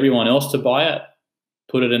 they get everyone else to buy it,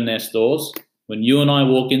 put it in their stores. When you and I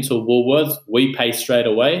walk into Woolworths, we pay straight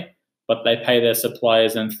away, but they pay their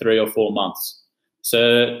suppliers in 3 or 4 months.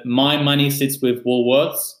 So my money sits with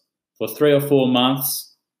Woolworths for 3 or 4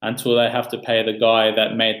 months until they have to pay the guy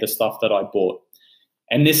that made the stuff that I bought.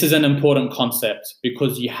 And this is an important concept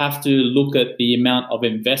because you have to look at the amount of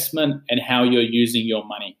investment and how you're using your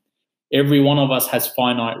money. Every one of us has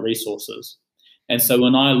finite resources. And so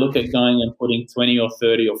when I look at going and putting $20 or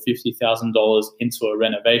 $30 or $50,000 into a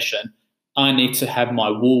renovation, I need to have my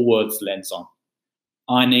Woolworths lens on.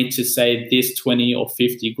 I need to say this 20 or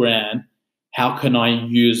 50 grand, how can I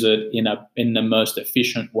use it in the most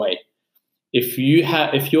efficient way? If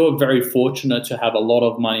you're very fortunate to have a lot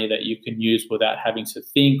of money that you can use without having to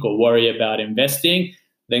think or worry about investing,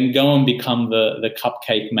 then go and become the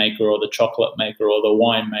cupcake maker or the chocolate maker or the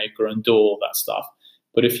wine maker and do all that stuff.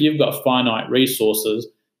 But if you've got finite resources,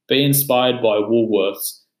 be inspired by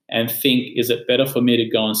Woolworths and think, is it better for me to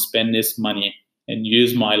go and spend this money and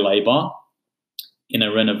use my labor in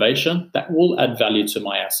a renovation that will add value to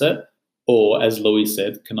my asset? Or, as Louis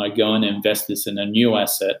said, can I go and invest this in a new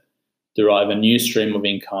asset, derive a new stream of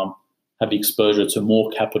income, have exposure to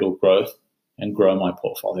more capital growth, and grow my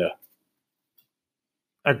portfolio?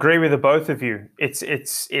 Agree with the both of you. If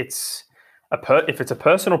it's a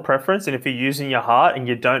personal preference, and if you're using your heart and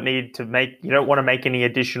you don't want to make any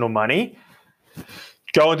additional money,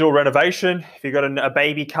 go and do a renovation. If you've got a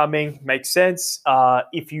baby coming, makes sense.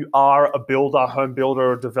 If you are a builder, home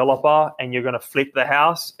builder, or developer, and you're going to flip the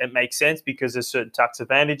house, it makes sense because there's certain tax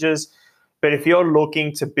advantages. But if you're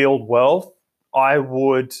looking to build wealth,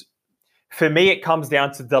 for me, it comes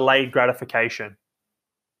down to delayed gratification.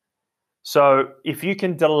 So if you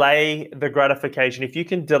can delay the gratification, if you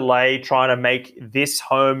can delay trying to make this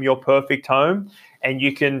home your perfect home, and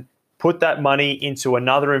you can put that money into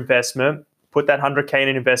another investment, put that 100K in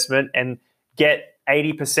an investment and get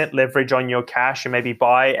 80% leverage on your cash and maybe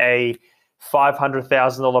buy a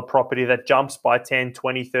 $500,000 property that jumps by 10,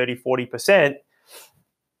 20, 30, 40%,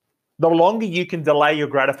 the longer you can delay your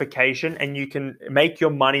gratification and you can make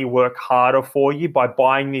your money work harder for you by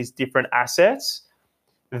buying these different assets,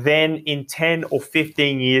 then in 10 or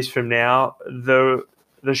 15 years from now, the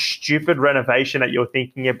stupid renovation that you're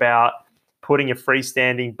thinking about, putting a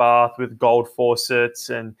freestanding bath with gold faucets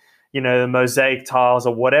and the mosaic tiles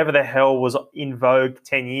or whatever the hell was in vogue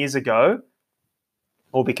 10 years ago,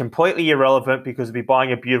 will be completely irrelevant because you'll be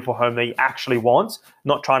buying a beautiful home that you actually want,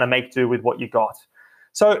 not trying to make do with what you got.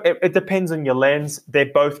 So it depends on your lens. They're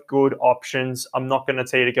both good options. I'm not going to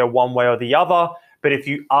tell you to go one way or the other. But if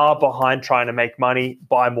you are behind trying to make money,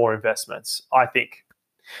 buy more investments, I think.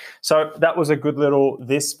 So that was a good little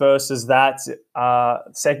this versus that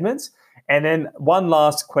segment. And then one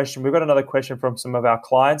last question. We've got another question from some of our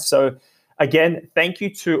clients. So again, thank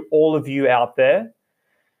you to all of you out there.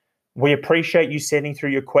 We appreciate you sending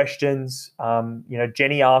through your questions.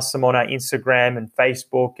 Jenny asked them on our Instagram and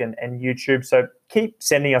Facebook and YouTube. So keep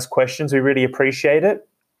sending us questions. We really appreciate it.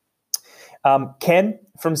 Ken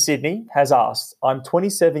from Sydney has asked, I'm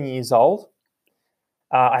 27 years old.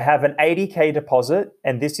 I have an 80K deposit,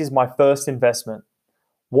 and this is my first investment.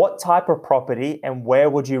 What type of property and where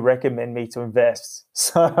would you recommend me to invest?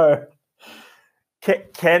 So,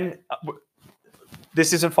 Ken,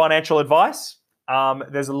 this isn't financial advice.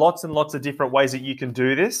 There's lots and lots of different ways that you can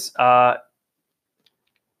do this.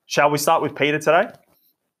 Shall we start with Peter today?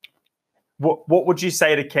 What would you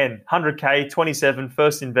say to Ken? 100K, 27,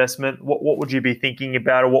 first investment. What would you be thinking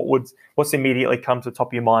about, or what's immediately come to the top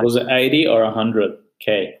of your mind? Was it 80 or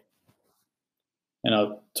 100K? And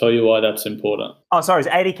I'll tell you why that's important. Oh, sorry, it's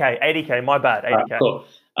 80K. 80K, my bad. 80K. Cool.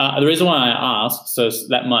 The reason why I asked, so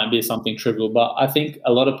that might be something trivial, but I think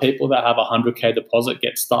a lot of people that have a 100K deposit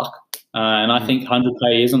get stuck. And I think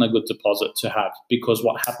 100K isn't a good deposit to have, because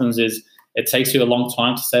what happens is it takes you a long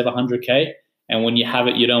time to save 100K. And when you have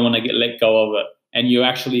it, you don't want to let go of it. And you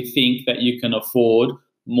actually think that you can afford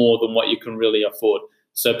more than what you can really afford.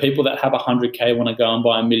 So people that have 100K want to go and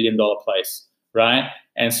buy $1 million place, right?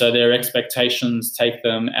 And so their expectations take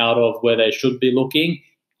them out of where they should be looking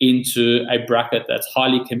into a bracket that's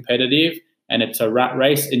highly competitive, and it's a rat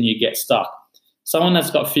race, and you get stuck. Someone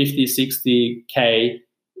that's got 50, 60K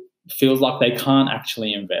feels like they can't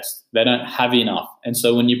actually invest. They don't have enough. And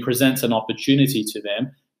so when you present an opportunity to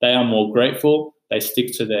them, they are more grateful, they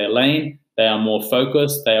stick to their lane, they are more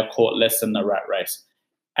focused, they are caught less in the rat race.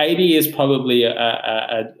 80 is probably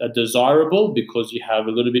a desirable because you have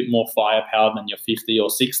a little bit more firepower than your 50 or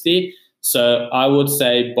 60. So I would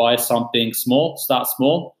say buy something small, start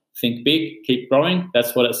small, think big, keep growing.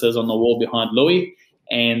 That's what it says on the wall behind Louis.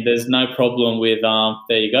 And there's no problem with,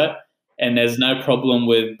 there you go. And there's no problem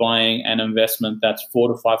with buying an investment that's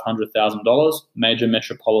 $400,000 to $500,000, major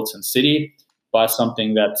metropolitan city. Buy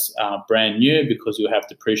something that's brand new because you have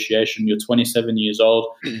depreciation. You're 27 years old.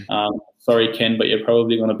 Sorry, Ken, but you're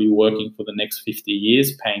probably going to be working for the next 50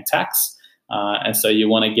 years paying tax. And so you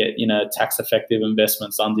want to get, tax-effective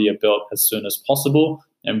investments under your belt as soon as possible.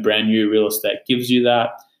 And brand new real estate gives you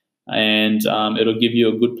that. And it'll give you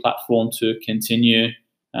a good platform to continue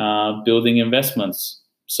building investments.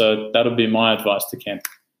 So that'll be my advice to Ken.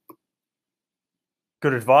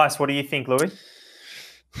 Good advice. What do you think, Louis?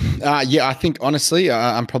 Yeah, I think honestly,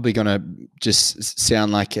 I'm probably going to just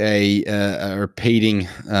sound like a repeating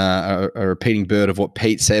bird of what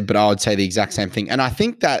Pete said, but I would say the exact same thing. And I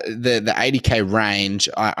think that the 80K range,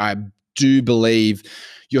 I do believe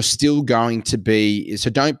you're still going to be. So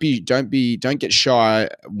don't get shy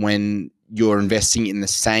when you're investing in the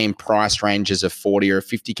same price range as a 40 or a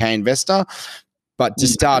 50K investor. But to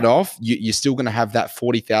start off, you're still going to have that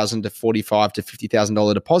 $40,000 to $45,000 to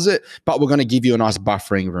 $50,000 deposit, but we're going to give you a nice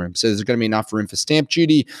buffering room. So there's going to be enough room for stamp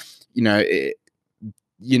duty.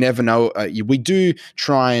 You never know. We do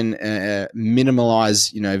try and minimize,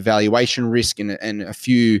 valuation risk and a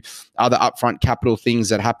few other upfront capital things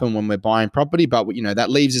that happen when we're buying property. But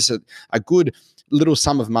that leaves us a good little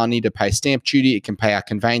sum of money to pay stamp duty. It can pay our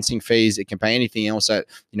conveyancing fees. It can pay anything else that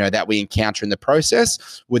that we encounter in the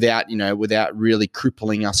process without really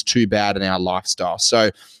crippling us too bad in our lifestyle.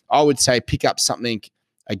 So I would say pick up something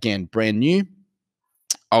again brand new.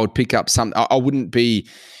 I would pick up something. I wouldn't be.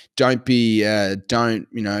 Don't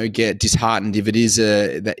get disheartened if it is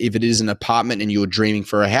an apartment and you're dreaming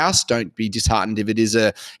for a house. Don't be disheartened if it is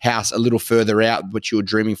a house a little further out, but you're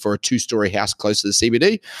dreaming for a 2-story house close to the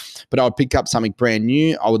CBD. But I would pick up something brand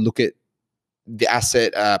new. I would look at the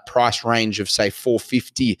asset price range of say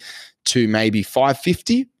 450 to maybe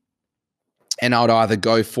 550, and I would either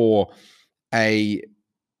go for a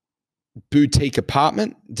boutique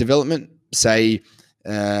apartment development, say.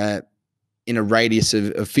 In a radius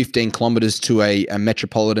of 15 kilometres to a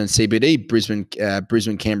metropolitan CBD, Brisbane,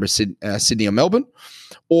 Canberra, Sydney or Melbourne.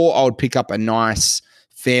 Or I would pick up a nice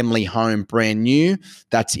family home, brand new,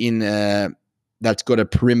 that's got a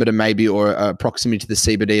perimeter maybe or a proximity to the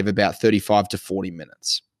CBD of about 35 to 40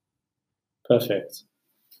 minutes. Perfect.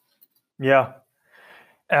 Yeah.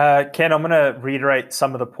 Ken, I'm going to reiterate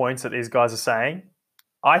some of the points that these guys are saying.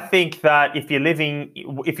 I think that if you're living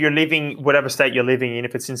whatever state you're living in,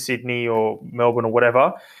 if it's in Sydney or Melbourne or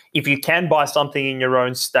whatever, if you can buy something in your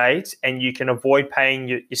own state and you can avoid paying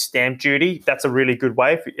your stamp duty, that's a really good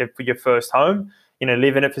way for your first home.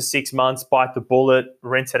 Live in it for 6 months, bite the bullet,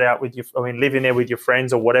 rent it out live in there with your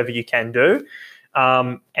friends or whatever you can do.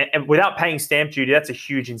 And without paying stamp duty, that's a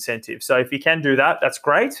huge incentive. So if you can do that, that's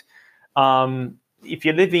great. If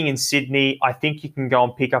you're living in Sydney, I think you can go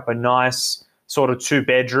and pick up a nice sort of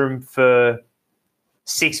 2-bedroom for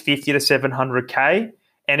 $650 to $700K.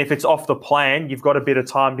 And if it's off the plan, you've got a bit of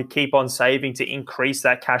time to keep on saving to increase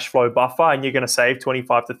that cash flow buffer, and you're going to save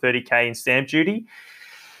 25 to 30K in stamp duty.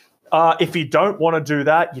 If you don't want to do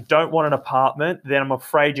that, you don't want an apartment, then I'm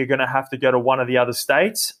afraid you're going to have to go to one of the other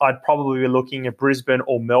states. I'd probably be looking at Brisbane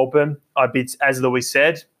or Melbourne. I'd be, as Louis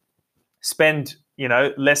said, spend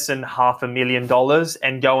less than $500,000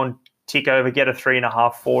 and go and tick over, get a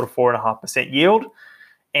 3.5%, 4 to 4.5% yield,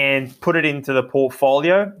 and put it into the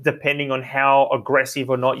portfolio. Depending on how aggressive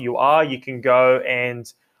or not you are, you can go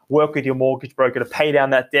and work with your mortgage broker to pay down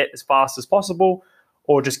that debt as fast as possible,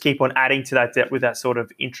 or just keep on adding to that debt with that sort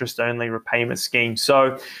of interest-only repayment scheme.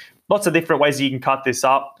 So lots of different ways you can cut this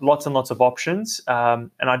up, lots and lots of options.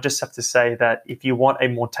 And I just have to say that if you want a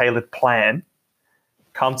more tailored plan,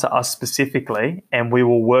 come to us specifically and we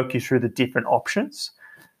will work you through the different options.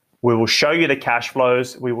 We will show you the cash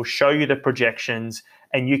flows, we will show you the projections,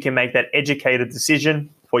 and you can make that educated decision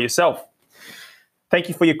for yourself. Thank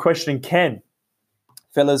you for your question, Ken.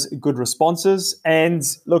 Fellas, good responses. And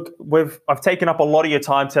look, I've taken up a lot of your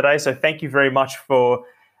time today, so thank you very much for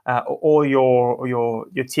all your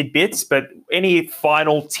tidbits. But any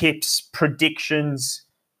final tips, predictions?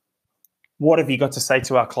 What have you got to say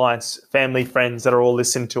to our clients, family, friends that are all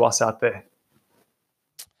listening to us out there?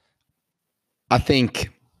 I think,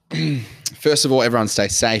 first of all, everyone stay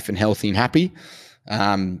safe and healthy and happy.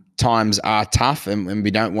 Times are tough, and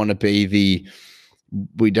we don't want to be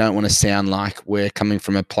we don't want to sound like we're coming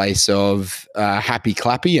from a place of happy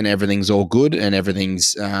clappy and everything's all good and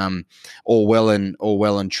everything's all well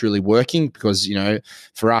and truly working, because, you know,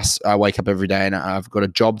 for us, I wake up every day and I've got a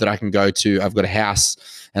job that I can go to. I've got a house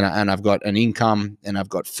and I've got an income and I've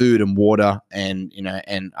got food and water, and, you know,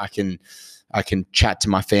 and I can chat to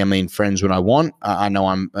my family and friends when I want. I know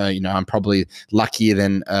I'm probably luckier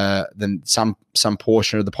than some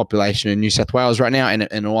portion of the population in New South Wales right now,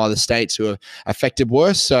 and all other states who are affected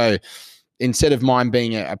worse. So instead of mine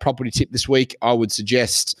being a property tip this week, I would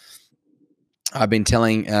suggest, I've been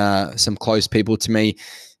telling some close people to me,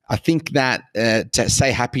 I think that to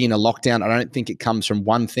stay happy in a lockdown, I don't think it comes from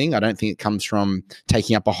one thing. I don't think it comes from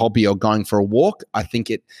taking up a hobby or going for a walk. I think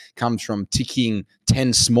it comes from ticking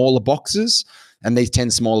 10 smaller boxes. And these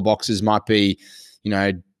 10 smaller boxes might be, you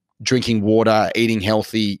know, drinking water, eating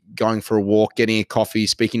healthy, going for a walk, getting a coffee,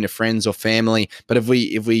 speaking to friends or family. But if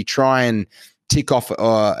we try and tick off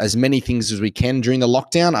as many things as we can during the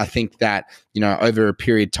lockdown, I think that, you know, over a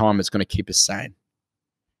period of time, it's going to keep us sane.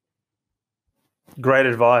 Great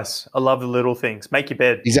advice. I love the little things. Make your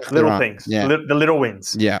bed. Exactly little right. things. Yeah. The little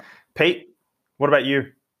wins. Yeah. Pete, what about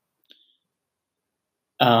you?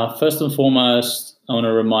 First and foremost, I want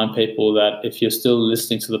to remind people that if you're still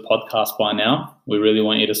listening to the podcast by now, we really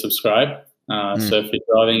want you to subscribe. So if you're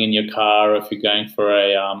driving in your car, or if you're going for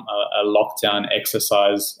a lockdown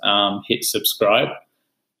exercise, hit subscribe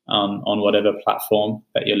on whatever platform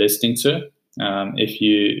that you're listening to. If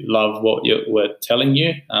you love what we're telling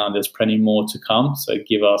you, there's plenty more to come. So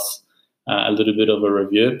give us a little bit of a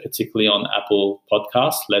review, particularly on Apple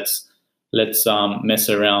Podcasts. Let's mess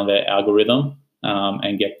around their algorithm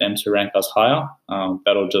and get them to rank us higher.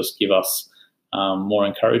 That'll just give us more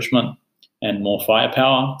encouragement and more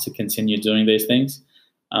firepower to continue doing these things.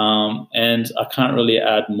 And I can't really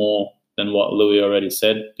add more than what Louis already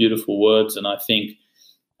said. Beautiful words, and I think,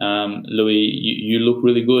 Louis, you look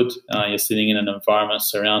really good. You're sitting in an environment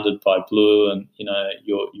surrounded by blue, and, you know,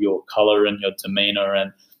 your color and your demeanor.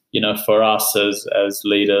 And, you know, for us as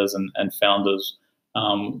leaders and founders,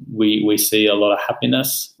 we see a lot of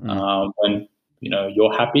happiness when, you know,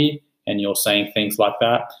 you're happy and you're saying things like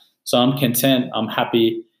that. So I'm content. I'm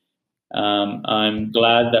happy. I'm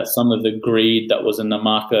glad that some of the greed that was in the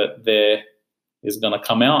market there is going to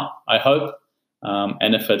come out, I hope.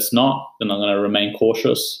 And if it's not, then I'm going to remain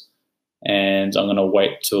cautious and I'm going to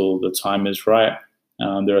wait till the time is right.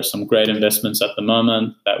 There are some great investments at the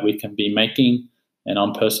moment that we can be making, and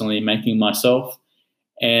I'm personally making myself.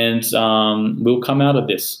 And we'll come out of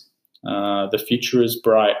this. The future is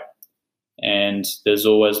bright, and there's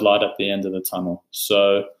always light at the end of the tunnel.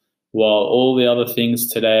 So while all the other things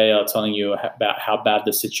today are telling you about how bad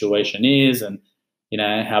the situation is and, you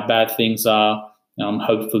know, how bad things are,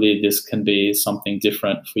 hopefully this can be something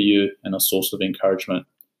different for you and a source of encouragement.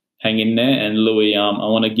 Hang in there. And Louis, I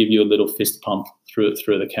want to give you a little fist pump through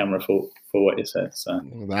the camera for what you said. So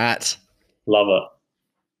that. Love it.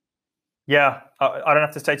 Yeah, I don't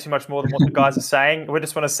have to say too much more than what the guys are saying. We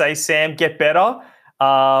just want to say, Sam, get better.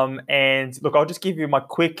 And look, I'll just give you my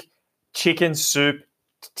quick chicken soup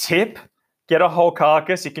tip. Get a whole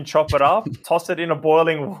carcass. You can chop it up, toss it in a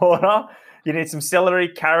boiling water. You need some celery,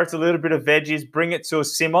 carrots, a little bit of veggies, bring it to a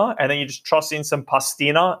simmer, and then you just toss in some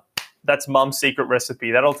pastina. That's Mum's secret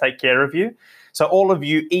recipe. That'll take care of you. So all of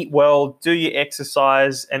you, eat well, do your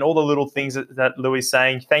exercise, and all the little things that Louis is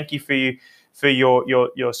saying. Thank you for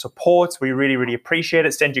your support. We really, really appreciate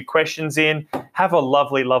it. Send your questions in. Have a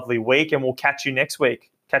lovely, lovely week, and we'll catch you next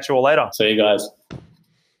week. Catch you all later. See you guys.